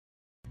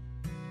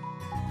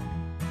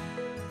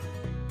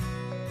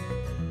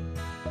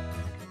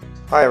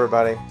Hi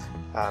everybody.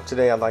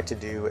 Today I'd like to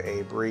do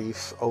a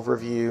brief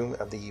overview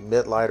of the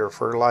Mittleider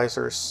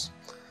fertilizers.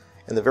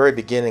 In the very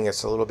beginning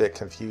it's a little bit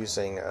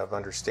confusing of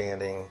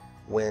understanding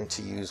when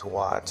to use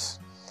what.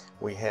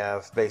 We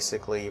have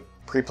basically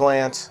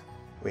pre-plant,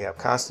 we have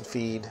constant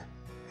feed,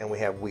 and we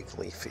have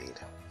weekly feed.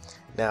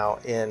 Now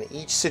in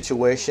each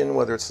situation,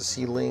 whether it's the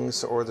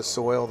seedlings or the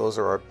soil, those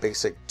are our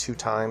basic 2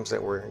 times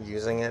that we're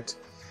using it.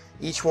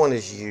 Each one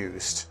is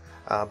used.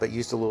 But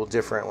used a little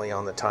differently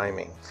on the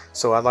timing.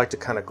 So I'd like to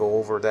kind of go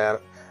over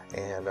that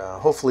and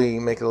hopefully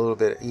make it a little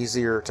bit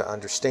easier to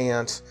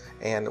understand.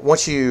 And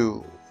once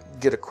you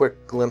get a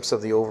quick glimpse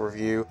of the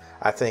overview,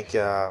 I think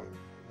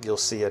you'll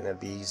see it and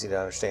it'll be easy to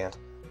understand.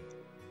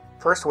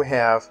 First we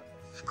have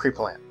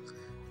pre-plant.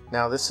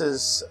 Now this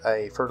is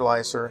a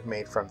fertilizer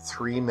made from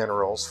 3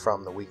 minerals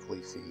from the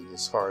weekly feed,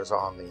 as far as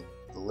on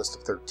the list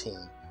of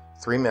 13.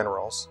 3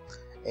 minerals.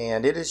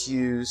 And it is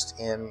used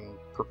in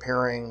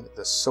preparing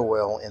the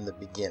soil in the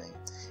beginning.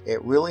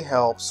 It really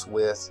helps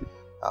with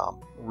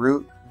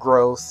root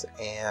growth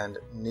and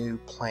new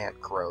plant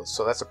growth.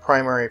 So that's a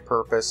primary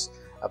purpose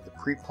of the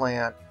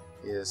pre-plant,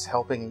 is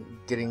helping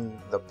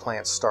getting the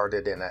plant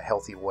started in a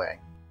healthy way.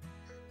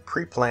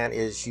 Pre-plant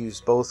is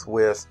used both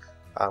with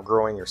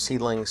growing your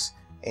seedlings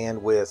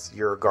and with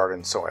your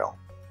garden soil.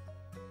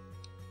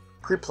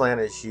 Pre-plant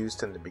is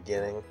used in the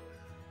beginning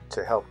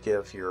to help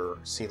give your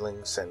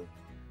seedlings and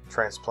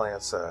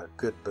transplants a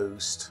good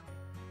boost.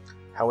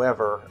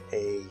 However,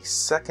 a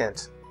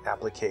second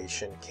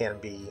application can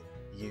be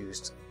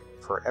used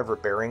for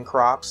ever-bearing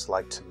crops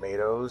like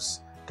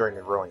tomatoes during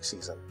the growing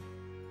season.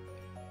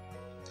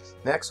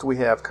 Next we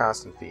have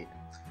constant feed,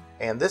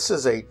 and this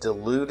is a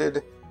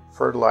diluted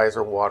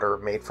fertilizer water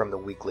made from the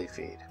weekly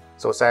feed.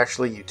 So it's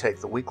actually, you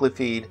take the weekly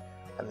feed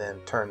and then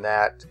turn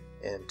that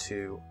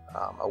into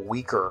a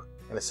weaker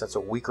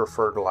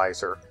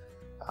fertilizer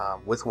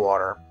with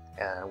water,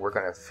 and we're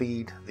going to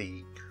feed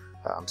the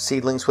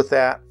seedlings with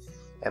that.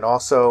 And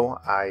also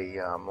I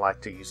like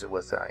to use it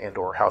with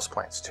indoor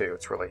houseplants too.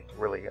 It's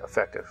really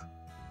effective.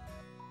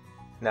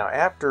 Now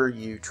after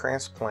you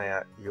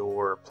transplant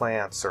your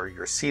plants or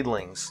your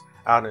seedlings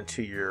out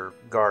into your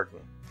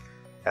garden,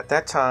 at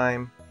that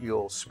time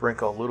you'll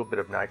sprinkle a little bit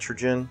of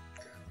nitrogen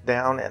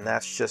down, and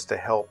that's just to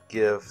help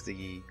give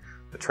the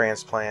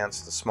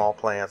transplants, the small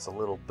plants, a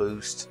little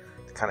boost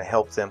to kind of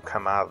help them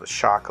come out of the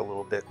shock a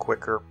little bit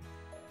quicker.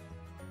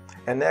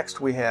 And next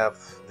we have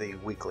the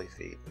weekly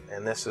feed,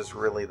 and this is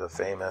really the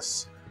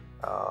famous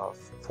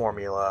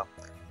formula,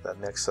 the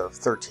mix of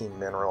 13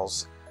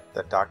 minerals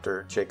that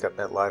Dr. Jacob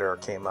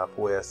Mittleider came up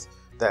with,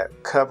 that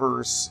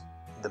covers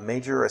the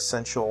major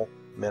essential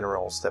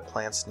minerals that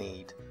plants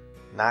need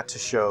not to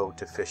show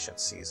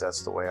deficiencies.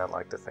 That's the way I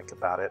like to think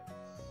about it.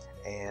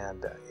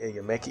 And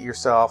you make it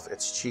yourself,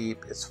 it's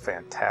cheap, it's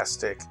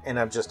fantastic, and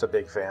I'm just a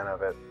big fan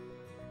of it.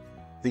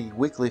 The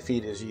weekly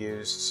feed is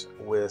used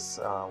with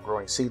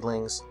growing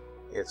seedlings.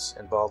 It's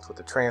involved with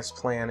the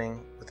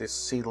transplanting with the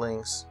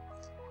seedlings,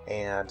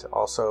 and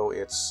also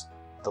it's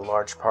the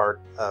large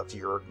part of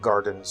your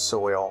garden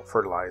soil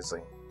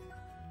fertilizing.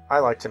 I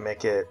like to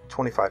make it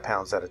 25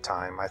 pounds at a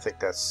time. I think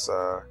that's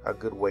a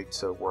good weight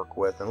to work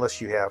with, unless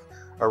you have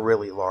a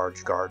really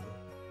large garden.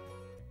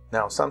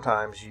 Now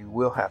sometimes you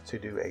will have to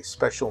do a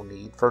special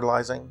need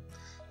fertilizing.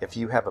 If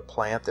you have a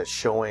plant that's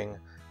showing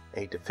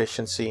a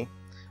deficiency,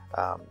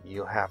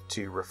 you'll have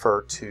to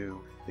refer to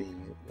the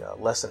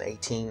lesson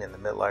 18 in the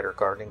Mittleider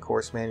gardening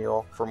course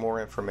manual for more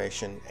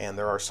information, and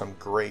there are some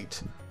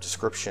great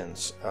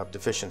descriptions of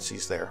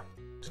deficiencies there.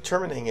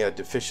 Determining a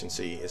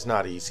deficiency is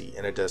not easy,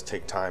 and it does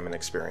take time and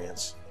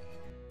experience.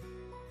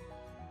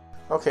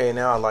 Okay,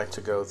 now I'd like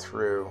to go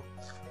through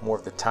more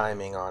of the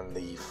timing on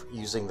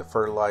using the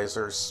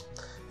fertilizers,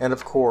 and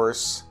of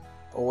course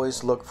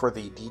always look for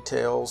the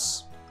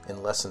details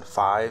in lesson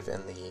 5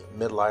 in the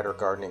Mittleider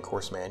gardening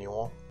course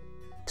manual.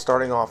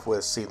 Starting off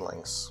with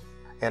seedlings.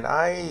 And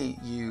I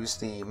use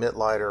the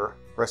Mittleider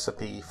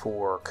recipe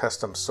for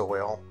custom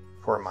soil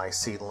for my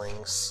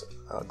seedlings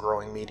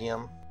growing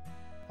medium.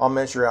 I'll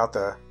measure out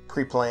the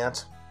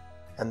pre-plant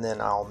and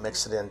then I'll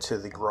mix it into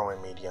the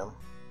growing medium.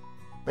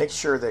 Make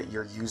sure that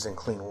you're using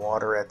clean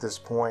water at this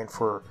point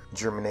for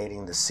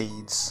germinating the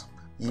seeds.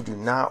 You do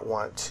not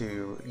want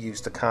to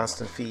use the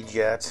constant feed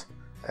yet.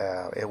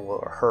 It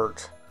will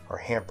hurt or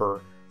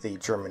hamper the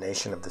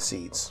germination of the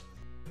seeds.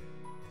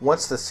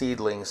 Once the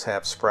seedlings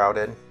have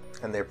sprouted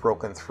and they're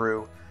broken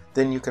through,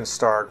 then you can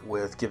start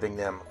with giving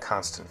them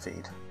constant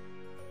feed.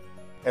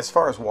 As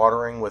far as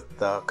watering with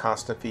the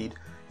constant feed,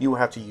 you will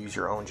have to use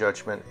your own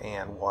judgment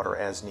and water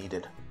as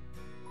needed.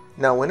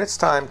 Now when it's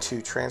time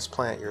to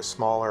transplant your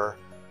smaller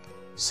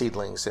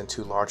seedlings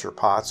into larger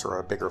pots or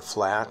a bigger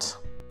flat,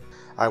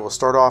 I will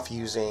start off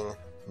using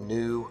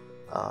new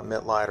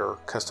Mittleider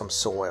custom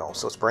soil.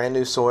 So it's brand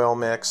new soil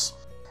mix,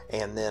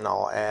 and then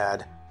I'll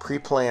add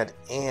pre-plant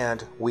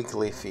and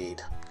weekly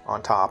feed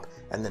on top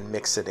and then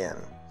mix it in.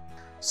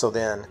 So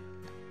then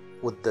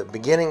with the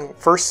beginning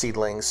first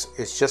seedlings,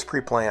 it's just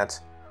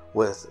pre-plant.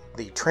 With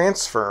the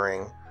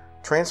transferring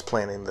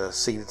transplanting the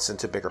seeds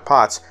into bigger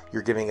pots,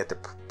 you're giving it the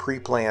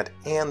pre-plant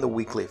and the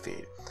weekly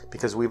feed,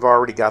 because we've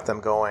already got them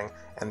going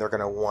and they're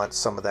going to want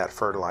some of that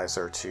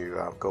fertilizer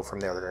to go from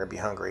there. They're going to be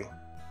hungry.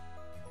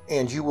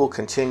 And you will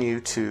continue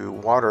to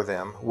water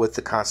them with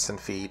the constant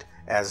feed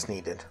as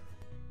needed.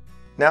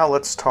 Now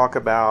let's talk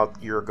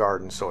about your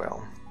garden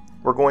soil.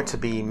 We're going to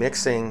be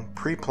mixing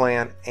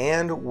pre-plant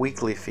and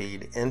weekly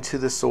feed into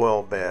the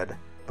soil bed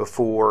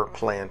before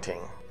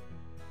planting.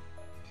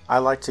 I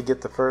like to get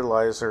the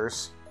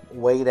fertilizers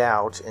weighed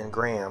out in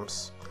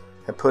grams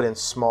and put in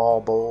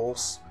small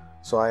bowls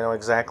so I know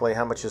exactly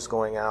how much is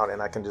going out,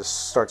 and I can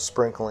just start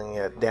sprinkling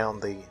it down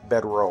the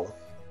bedroll.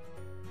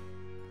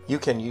 You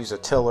can use a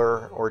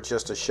tiller or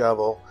just a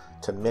shovel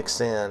to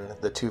mix in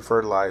the two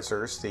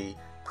fertilizers, the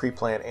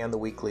pre-plant and the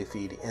weekly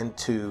feed,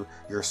 into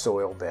your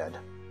soil bed.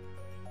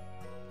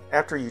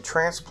 After you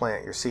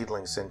transplant your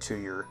seedlings into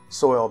your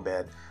soil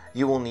bed,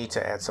 you will need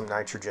to add some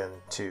nitrogen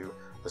to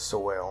the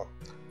soil,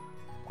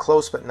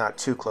 close but not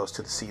too close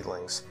to the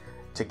seedlings,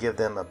 to give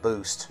them a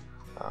boost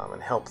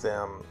and help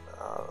them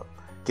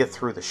get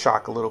through the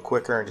shock a little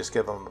quicker and just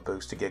give them a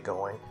boost to get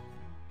going.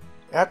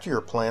 After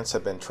your plants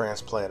have been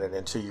transplanted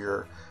into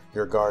your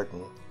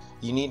garden,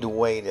 you need to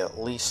wait at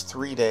least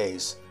 3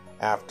 days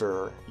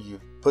after you've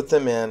put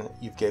them in,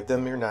 you've gave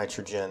them your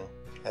nitrogen,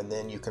 and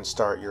then you can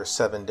start your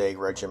 7-day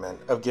regimen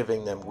of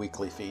giving them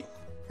weekly feed.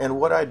 And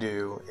what I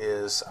do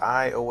is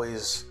I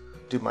always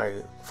do my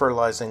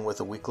fertilizing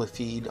with a weekly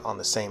feed on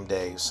the same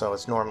day. So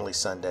it's normally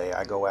Sunday.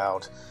 I go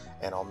out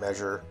and I'll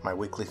measure my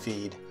weekly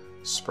feed,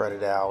 spread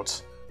it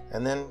out,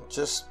 and then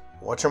just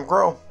watch them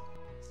grow.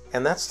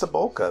 And that's the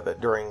bulk of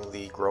it during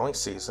the growing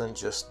season,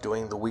 just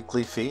doing the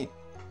weekly feed.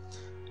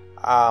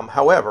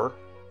 However,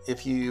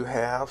 if you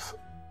have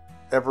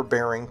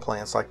ever-bearing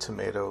plants like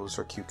tomatoes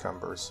or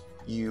cucumbers,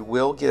 you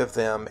will give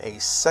them a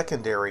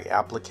secondary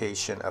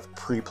application of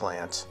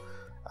pre-plant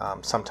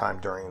sometime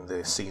during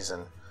the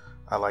season.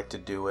 I like to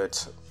do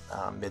it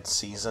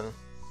mid-season.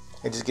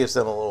 It just gives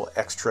them a little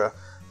extra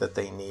that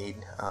they need.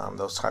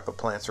 Those type of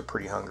plants are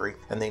pretty hungry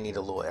and they need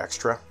a little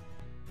extra.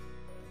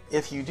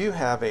 If you do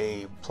have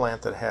a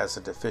plant that has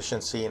a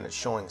deficiency and it's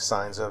showing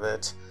signs of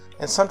it,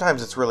 and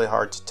sometimes it's really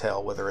hard to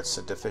tell whether it's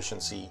a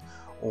deficiency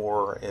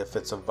or if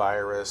it's a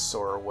virus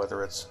or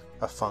whether it's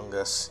a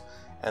fungus,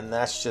 and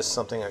that's just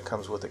something that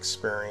comes with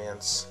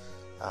experience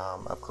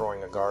of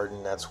growing a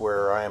garden. That's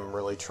where I am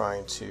really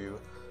trying to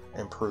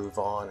improve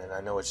on, and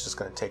I know it's just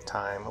going to take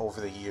time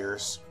over the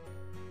years.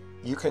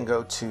 You can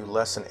go to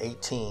lesson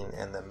 18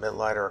 in the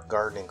Mittleider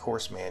gardening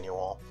course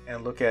manual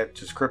and look at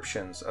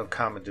descriptions of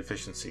common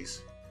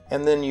deficiencies.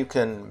 And then you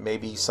can,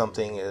 maybe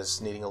something is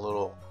needing a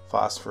little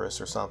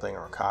phosphorus or something,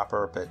 or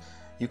copper, but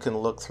you can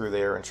look through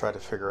there and try to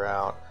figure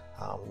out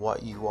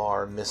what you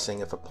are missing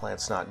if a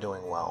plant's not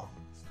doing well.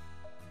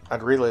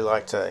 I'd really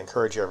like to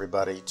encourage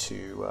everybody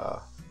to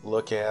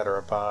look at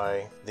or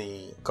buy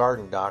the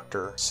Garden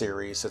Doctor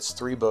series. It's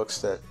 3 books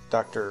that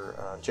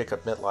Dr.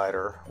 Jacob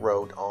Mittleider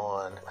wrote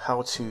on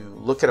how to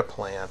look at a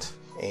plant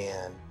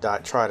and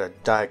try to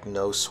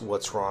diagnose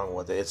what's wrong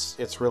with it.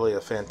 It's really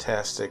a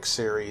fantastic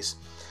series,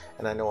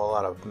 and I know a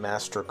lot of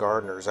master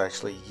gardeners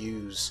actually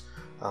use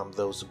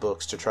those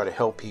books to try to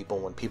help people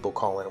when people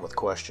call in with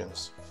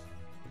questions.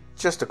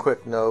 Just a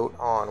quick note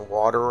on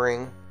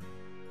watering.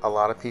 A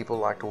lot of people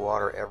like to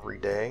water every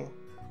day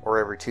or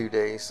every 2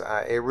 days.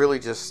 It really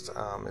just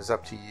is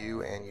up to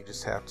you, and you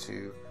just have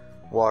to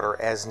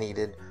water as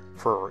needed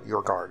for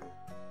your garden.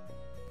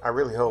 I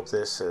really hope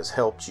this has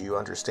helped you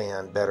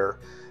understand better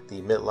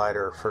the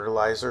Mittleider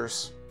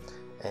fertilizers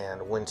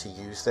and when to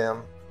use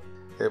them.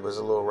 It was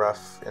a little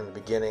rough in the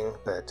beginning,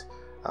 but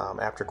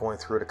after going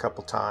through it a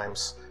couple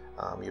times,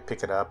 you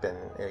pick it up and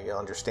you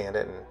understand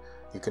it, and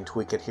you can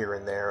tweak it here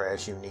and there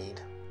as you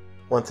need.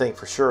 One thing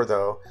for sure,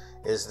 though,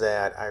 is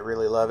that I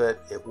really love it.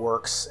 It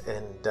works,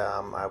 and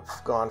I've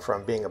gone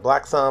from being a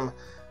black thumb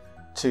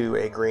to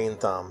a green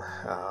thumb.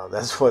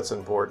 That's what's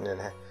important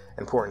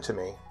to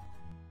me.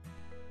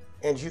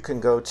 And you can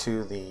go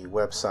to the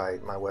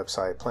website, my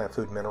website,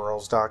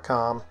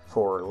 PlantFoodMinerals.com,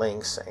 for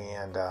links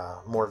and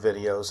more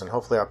videos, and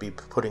hopefully I'll be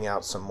putting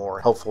out some more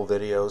helpful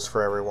videos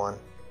for everyone.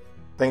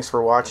 Thanks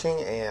for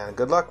watching, and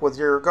good luck with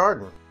your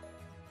garden.